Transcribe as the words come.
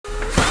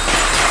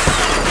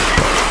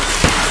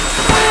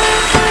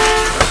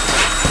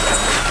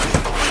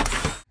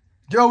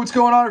Yo, what's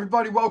going on,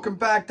 everybody? Welcome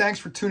back. Thanks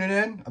for tuning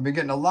in. I've been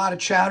getting a lot of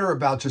chatter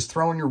about just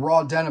throwing your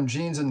raw denim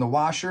jeans in the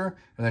washer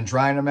and then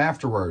drying them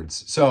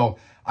afterwards. So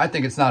I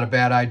think it's not a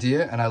bad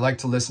idea, and I like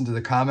to listen to the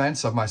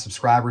comments of my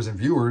subscribers and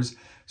viewers.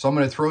 So I'm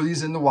going to throw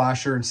these in the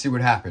washer and see what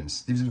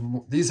happens.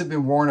 These have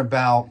been worn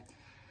about,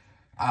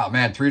 oh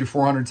man, 300 to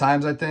 400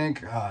 times, I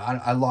think.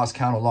 I lost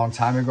count a long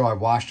time ago. I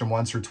washed them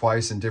once or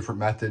twice in different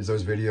methods.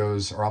 Those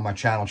videos are on my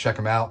channel. Check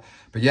them out.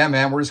 But yeah,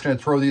 man, we're just going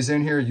to throw these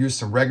in here, use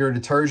some regular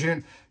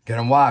detergent, get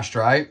them washed,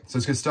 all right? So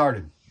let's get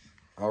started.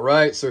 All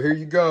right, so here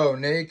you go.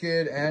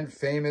 Naked and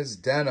famous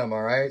denim,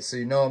 all right? So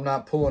you know I'm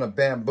not pulling a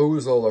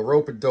bamboozle, a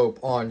rope-a-dope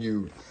on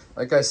you.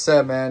 Like I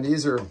said, man,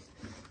 these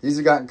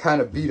have gotten kind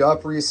of beat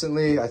up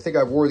recently. I think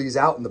I wore these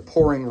out in the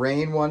pouring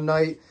rain one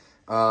night.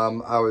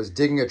 I was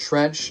digging a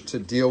trench to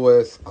deal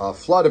with a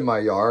flood in my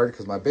yard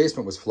because my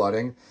basement was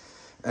flooding.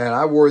 And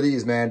I wore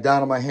these, man,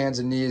 down on my hands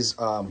and knees,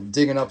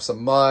 digging up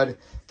some mud,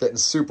 getting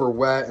super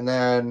wet, and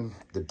then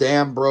the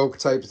dam broke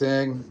type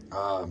thing.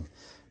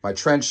 My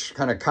trench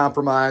kind of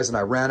compromised, and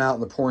I ran out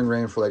in the pouring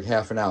rain for like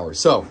half an hour.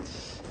 So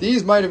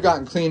these might have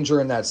gotten clean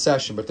during that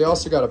session, but they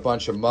also got a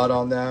bunch of mud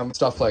on them,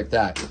 stuff like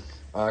that.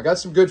 I got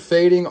some good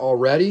fading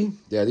already.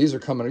 Yeah, these are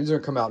going to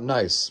come out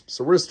nice.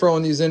 So we're just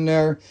throwing these in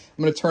there.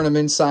 I'm going to turn them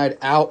inside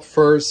out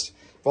first.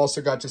 I've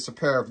also got just a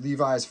pair of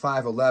Levi's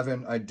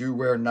 511. I do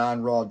wear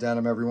non-raw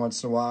denim every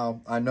once in a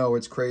while. I know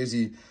it's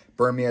crazy.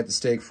 Burn me at the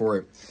stake for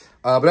it.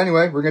 But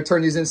anyway, we're going to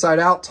turn these inside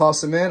out,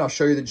 toss them in. I'll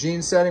show you the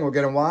jean setting. We'll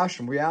get them washed,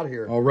 and we're out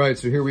here. All right,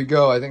 so here we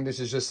go. I think this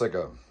is just like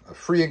a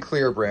free and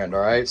clear brand,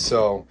 all right?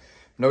 So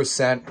no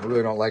scent. I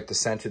really don't like the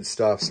scented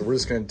stuff. So we're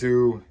just going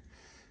to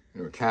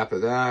do a cap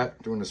of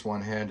that. Doing this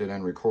one-handed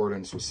and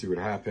recording, so we'll see what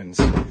happens.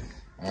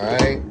 All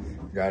right,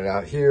 got it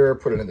out here.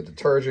 Put it in the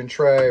detergent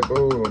tray.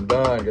 Boom,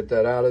 done. Get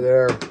that out of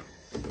there.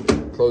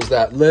 Close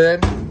that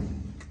lid.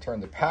 Turn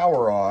the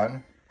power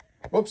on.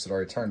 Whoops, it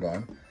already turned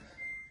on.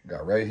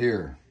 Got right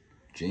here.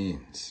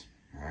 Jeans.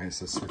 All right,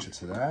 so let's switch it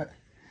to that.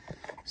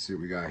 See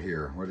what we got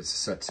here. What is it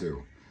set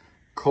to?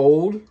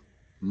 Cold,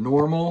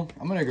 normal.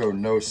 I'm gonna go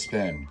no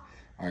spin.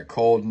 All right,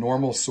 cold,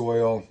 normal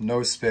soil,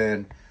 no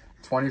spin.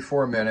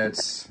 24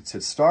 minutes. Let's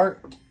hit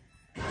start.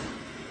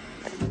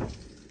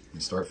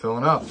 And start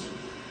filling up.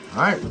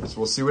 All right, so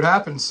we'll see what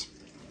happens.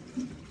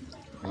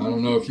 I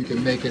don't know if you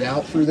can make it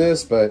out through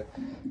this, but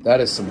that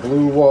is some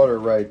blue water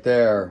right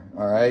there.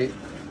 All right.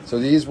 So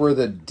these were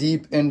the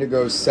deep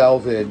indigo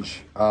Selvedge.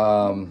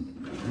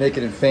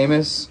 Naked and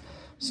famous.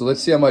 So let's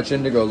see how much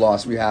indigo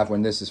loss we have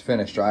when this is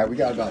finished. All right, we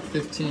got about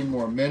 15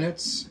 more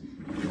minutes.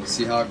 Let's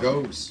see how it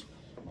goes.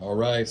 All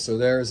right, so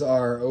there's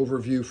our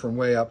overview from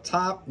way up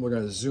top. We're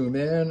gonna zoom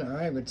in. All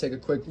right, I'm gonna take a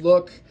quick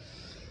look.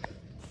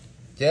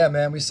 Yeah,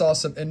 man, we saw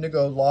some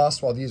indigo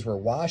lost while these were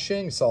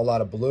washing. We saw a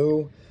lot of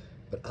blue,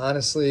 but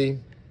honestly,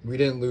 we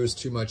didn't lose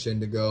too much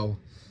indigo.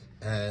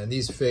 And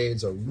these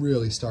fades are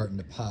really starting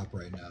to pop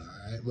right now.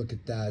 All right, look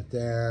at that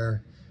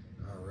there.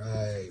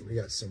 Right, we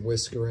got some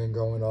whiskering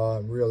going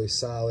on, really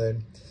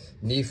solid.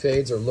 Knee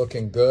fades are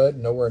looking good,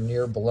 nowhere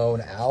near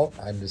blown out.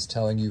 I'm just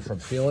telling you from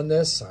feeling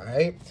this, all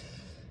right?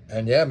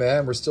 And yeah,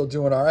 man, we're still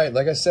doing all right.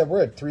 Like I said,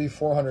 we're at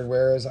 300-400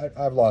 wears.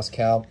 I've lost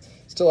count.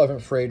 Still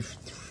haven't frayed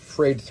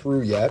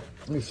through yet.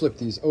 Let me flip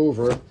these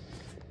over.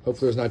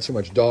 Hopefully there's not too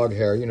much dog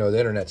hair. You know, the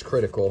internet's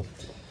critical.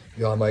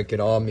 Y'all might get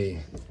on me,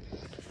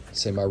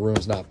 say my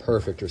room's not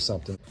perfect or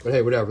something. But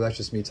hey, whatever, that's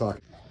just me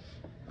talking.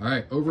 All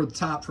right, over the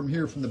top from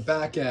here, from the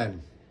back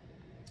end.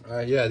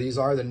 Yeah, these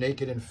are the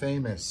naked and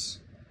famous.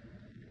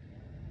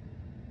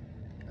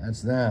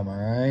 That's them, all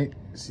right?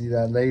 See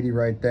that lady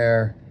right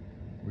there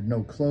with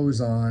no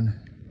clothes on.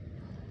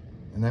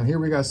 And then here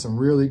we got some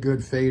really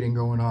good fading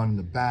going on in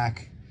the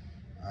back.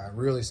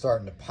 Really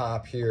starting to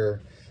pop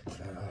here.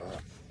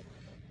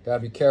 Gotta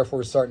be careful,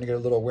 we're starting to get a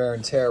little wear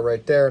and tear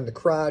right there in the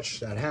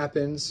crotch. That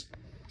happens.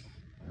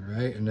 All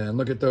right, and then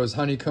look at those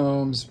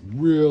honeycombs.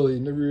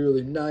 Really,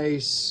 really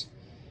nice.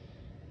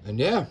 And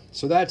yeah,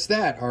 so that's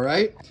that, all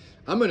right?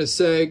 I'm gonna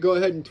say, go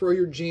ahead and throw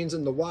your jeans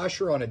in the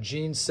washer on a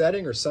jean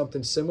setting or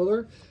something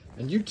similar,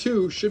 and you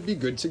too should be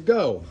good to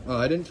go.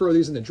 I didn't throw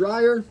these in the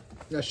dryer.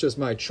 That's just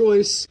my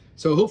choice.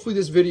 So hopefully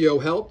this video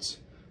helped.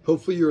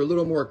 Hopefully you're a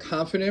little more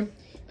confident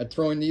at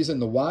throwing these in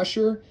the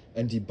washer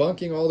and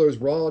debunking all those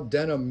raw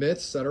denim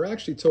myths that are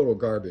actually total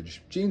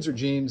garbage. Jeans are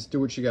jeans, do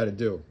what you gotta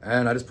do.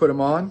 And I just put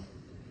them on.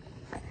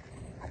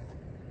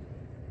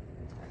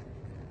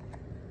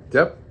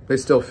 Yep, they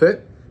still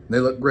fit. They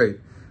look great.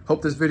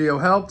 Hope this video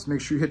helped.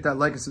 Make sure you hit that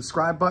like and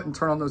subscribe button.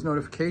 Turn on those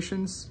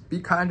notifications. Be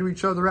kind to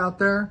each other out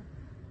there.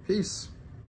 Peace.